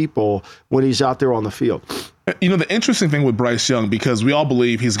for people when he's out there on the field. The interesting thing with Bryce Young, because we all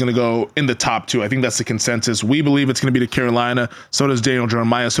believe he's going to go in the top 2. I think that's the consensus. We believe it's going to be to Carolina. So does Daniel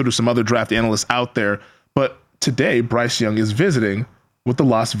Jeremiah. So do some other draft analysts out there. But today, Bryce Young is visiting with the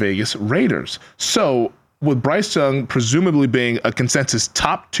Las Vegas Raiders. So with Bryce Young presumably being a consensus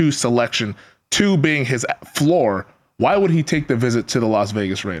top 2 selection, 2 being his floor, why would he take the visit to the Las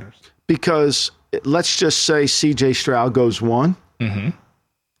Vegas Raiders? Because let's just say C.J. Stroud goes 1,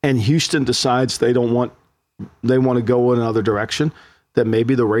 and Houston decides they want to go in another direction, that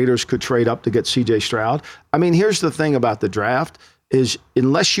maybe the Raiders could trade up to get C.J. Stroud. I mean, here's the thing about the draft is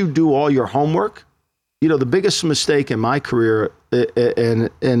unless you do all your homework, the biggest mistake in my career,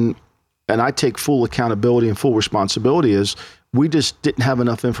 and I take full accountability and full responsibility, is we just didn't have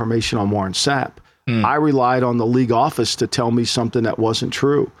enough information on Warren Sapp. I relied on the league office to tell me something that wasn't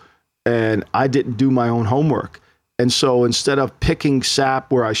true, and I didn't do my own homework. And so instead of picking Sapp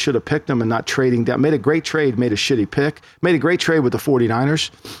where I should have picked him and not trading down, made a great trade, made a shitty pick, made a great trade with the 49ers,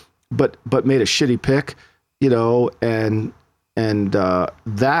 but made a shitty pick, and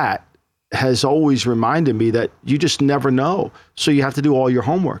that has always reminded me that you just never know. So you have to do all your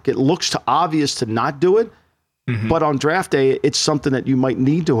homework. It looks too obvious to not do it, but on draft day, it's something that you might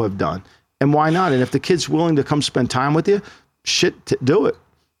need to have done. And why not? And if the kid's willing to come spend time with you, do it.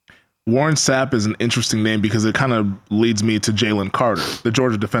 Warren Sapp is an interesting name because it kind of leads me to Jalen Carter, the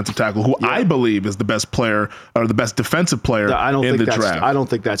Georgia defensive tackle, who I believe is the best player or the best defensive player in the draft. I don't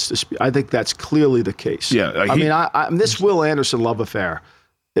think that's I think that's clearly the case. Yeah, this Will Anderson love affair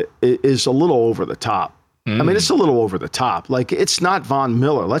is a little over the top. I mean, it's a little over the top. Like, it's not Von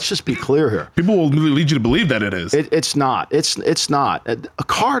Miller. Let's just be clear here. People will lead you to believe that it is. It's not. It's not.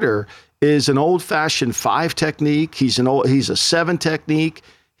 Carter is an old-fashioned 5 technique. He's a 7 technique.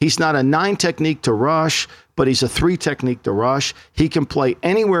 He's not a 9 technique to rush, but he's a 3 technique to rush. He can play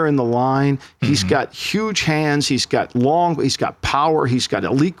anywhere in the line. He's got huge hands. He's got power. He's got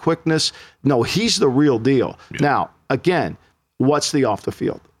elite quickness. No, he's the real deal. Yeah. Now, again, what's the off the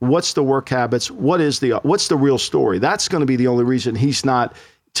field? What's the work habits? What's the real story? That's going to be the only reason he's not.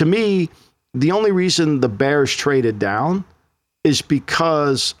 To me, the only reason the Bears traded down is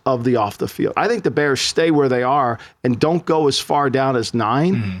because of the off the field. I think the Bears stay where they are and don't go as far down as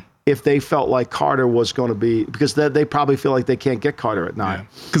 9 if they felt like Carter was going to be, because they probably feel like they can't get Carter at 9.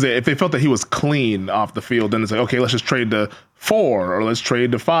 Because if they felt that he was clean off the field, then it's like, okay, let's just trade to 4 or let's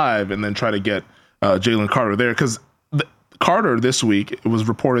trade to 5 and then try to get Jalen Carter there. Because Carter this week, it was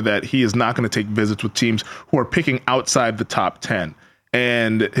reported that he is not going to take visits with teams who are picking outside the top 10.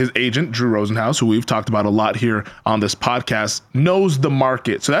 And his agent, Drew Rosenhaus, who we've talked about a lot here on this podcast, knows the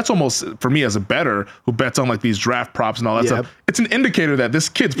market. So that's almost, for me as a bettor who bets on like these draft props and all that stuff, it's an indicator that this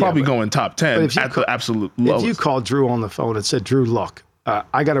kid's probably going top 10 at the absolute lowest. If you called Drew on the phone and said, Drew, look,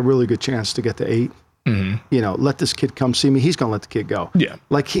 I got a really good chance to get to 8. Let this kid come see me. He's going to let the kid go. Yeah.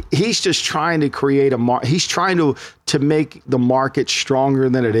 Like he's just trying to create he's trying to make the market stronger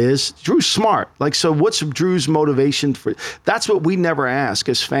than it is. Drew's smart. Like, so what's Drew's motivation for, that's what we never ask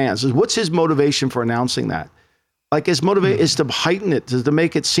as fans, is what's his motivation for announcing that? Like, his motivation is to heighten it, to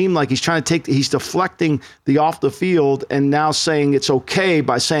make it seem like he's trying to he's deflecting the off the field and now saying it's okay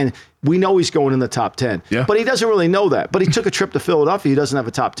by saying, we know he's going in the top 10. Yeah. But he doesn't really know that. But he took a trip to Philadelphia. He doesn't have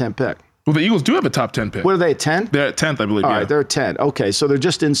a top 10 pick. Well, the Eagles do have a top 10 pick. What are they, at 10? They're at 10th, I believe. All right, they're at 10. Okay, so they're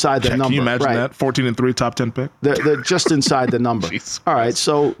just inside the number. Can you imagine that? 14-3 top 10 pick? They're just inside the number. All right,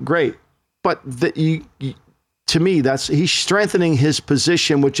 so great. But to me, he's strengthening his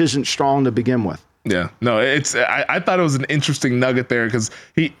position, which isn't strong to begin with. Yeah, no, I thought it was an interesting nugget there because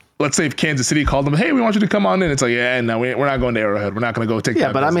let's say if Kansas City called him, hey, we want you to come on in. It's like, yeah, no, we're not going to Arrowhead. We're not going to go take that.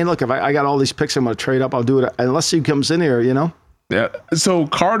 Yeah, but I mean, look, if I got all these picks, I'm going to trade up. I'll do it unless he comes in here, Yeah. So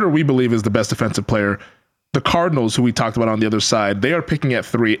Carter, we believe, is the best defensive player. The Cardinals, who we talked about on the other side, they are picking at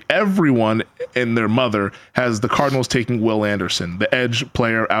 3. Everyone and their mother has the Cardinals taking Will Anderson, the edge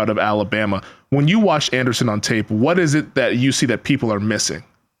player out of Alabama. When you watch Anderson on tape, what is it that you see that people are missing?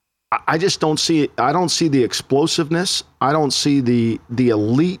 I just don't see it. I don't see the explosiveness. I don't see the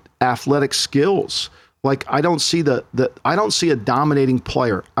elite athletic skills. Like, I don't see I don't see a dominating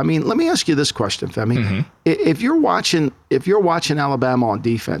player. I mean, let me ask you this question, Femi. If you're watching Alabama on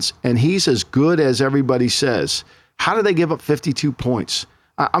defense and he's as good as everybody says, how do they give up 52 points?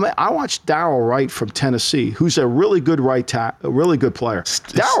 I mean, I watched Darrell Wright from Tennessee, who's a really good a really good player.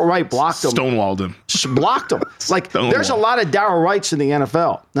 Darrell Wright blocked him. Stonewalled him. Blocked him. Like, there's a lot of Darrell Wrights in the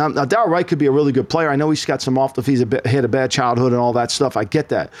NFL. Now, Darrell Wright could be a really good player. I know he's got some off the field. He had a bad childhood and all that stuff. I get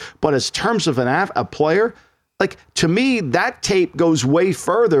that. But as terms of a player, like, to me, that tape goes way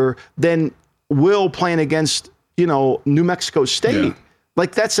further than Will playing against, New Mexico State. Yeah.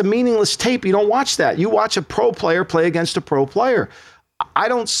 Like, that's a meaningless tape. You don't watch that. You watch a pro player play against a pro player. I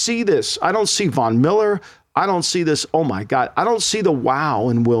don't see this. I don't see Von Miller. I don't see this. Oh, my God. I don't see the wow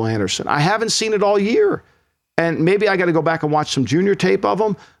in Will Anderson. I haven't seen it all year. And maybe I got to go back and watch some junior tape of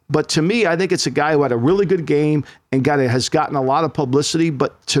him. But to me, I think it's a guy who had a really good game and has gotten a lot of publicity.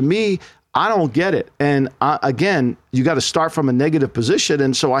 But to me, I don't get it. And again, you got to start from a negative position.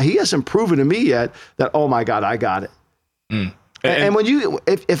 And so he hasn't proven to me yet that, oh, my God, I got it. And when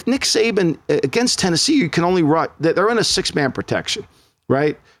if Nick Saban against Tennessee, you can only run. They're in a 6-man protection,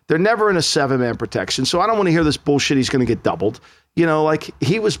 right? They're never in a 7-man protection. So I don't want to hear this bullshit he's going to get doubled. Like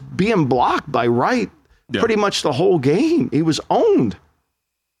he was being blocked by Wright pretty much the whole game. He was owned.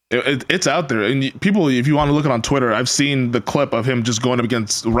 It's out there. And people, if you want to look it on Twitter, I've seen the clip of him just going up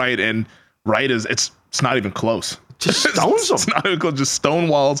against Wright, and Wright it's not even close. Just stones him. It's not even close, just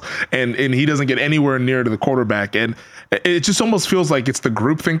stonewalls, and he doesn't get anywhere near to the quarterback. And it just almost feels like it's the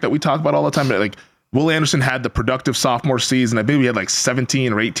groupthink that we talk about all the time. Like, Will Anderson had the productive sophomore season. I believe he had like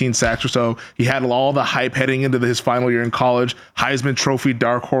 17 or 18 sacks or so. He had all the hype heading into his final year in college, Heisman Trophy,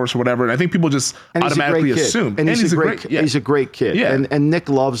 dark horse, or whatever. And I think people just automatically assume. And he's a great kid. He's a great kid. Yeah. And Nick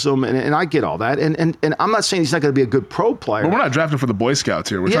loves him. And I get all that. And I'm not saying he's not going to be a good pro player. But we're not drafting for the Boy Scouts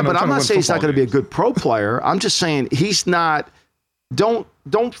here. But I'm not saying he's not going to be a good pro player. I'm just saying he's not. Don't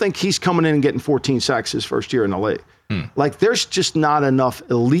think he's coming in and getting 14 sacks his first year in the league. Like, there's just not enough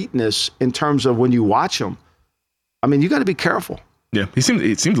eliteness in terms of when you watch him. I mean, you got to be careful. Yeah, it seemed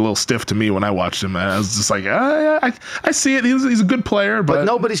a little stiff to me when I watched him. I was just like, I see it. He's a good player, but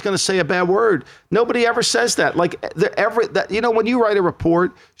nobody's going to say a bad word. Nobody ever says that. Like, when you write a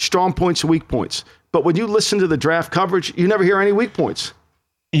report, strong points, weak points. But when you listen to the draft coverage, you never hear any weak points.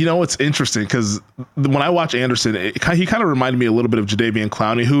 It's interesting because when I watch Anderson, he kind of reminded me a little bit of Jadeveon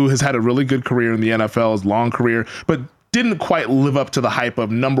Clowney, who has had a really good career in the NFL, his long career, but didn't quite live up to the hype of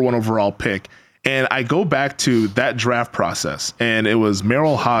number 1 overall pick. And I go back to that draft process, and it was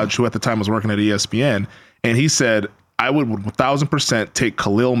Merrill Hodge, who at the time was working at ESPN, and he said, I would 1,000% take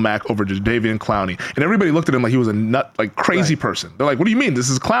Khalil Mack over Jadeveon Clowney. And everybody looked at him like he was a crazy person. They're like, what do you mean?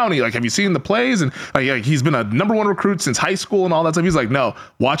 This is Clowney. Like, have you seen the plays? And like he's been a number 1 recruit since high school and all that stuff. He's like, no,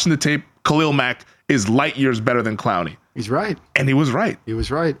 watching the tape, Khalil Mack is light years better than Clowney. He's right. And he was right. He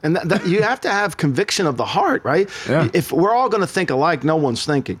was right. And that you have to have conviction of the heart, right? Yeah. If we're all going to think alike, no one's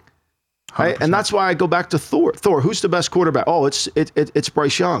thinking. Right? And that's why I go back to Thor. Thor, who's the best quarterback? Oh, it's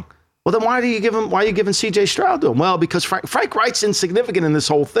Bryce Young. Well, then why are you giving C.J. Stroud to him? Well, because Frank Wright's insignificant in this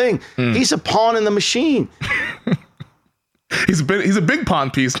whole thing. He's a pawn in the machine. He's a big pawn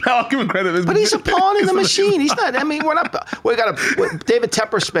piece. Now I'll give him credit. But he's a pawn in the machine. He's not. I mean, David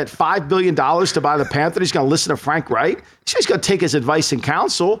Tepper spent $5 billion to buy the Panthers. He's going to listen to Frank Wright. He's going to take his advice and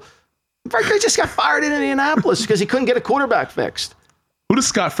counsel. Frank Wright just got fired in Indianapolis because he couldn't get a quarterback fixed. Who does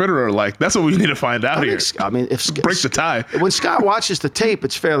Scott Fitterer like? That's what we need to find out here. I mean, if break the tie. When Scott watches the tape,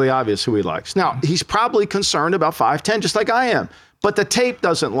 it's fairly obvious who he likes. Now, he's probably concerned about 5'10", just like I am. But the tape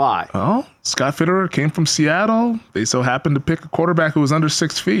doesn't lie. Oh, Scott Fitterer came from Seattle. They so happened to pick a quarterback who was under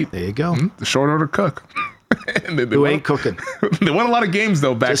 6 feet. There you go. The short order cook. Who ain't cooking. They won a lot of games,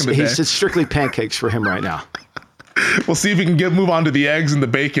 though, back in the day. It's strictly pancakes for him right now. We'll see if we can move on to the eggs and the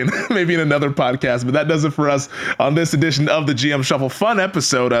bacon, maybe in another podcast. But that does it for us on this edition of the GM Shuffle. Fun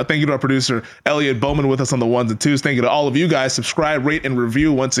episode. Thank you to our producer, Elliot Bowman, with us on the 1s and 2s. Thank you to all of you guys. Subscribe, rate, and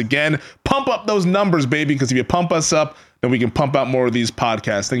review once again. Pump up those numbers, baby, because if you pump us up, then we can pump out more of these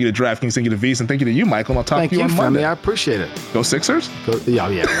podcasts. Thank you to DraftKings. Thank you to V's. And thank you to you, Michael. And I'll talk to you on Monday. I appreciate it. Go Sixers? Yeah,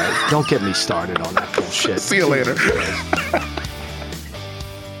 right. Don't get me started on that bullshit. See you later.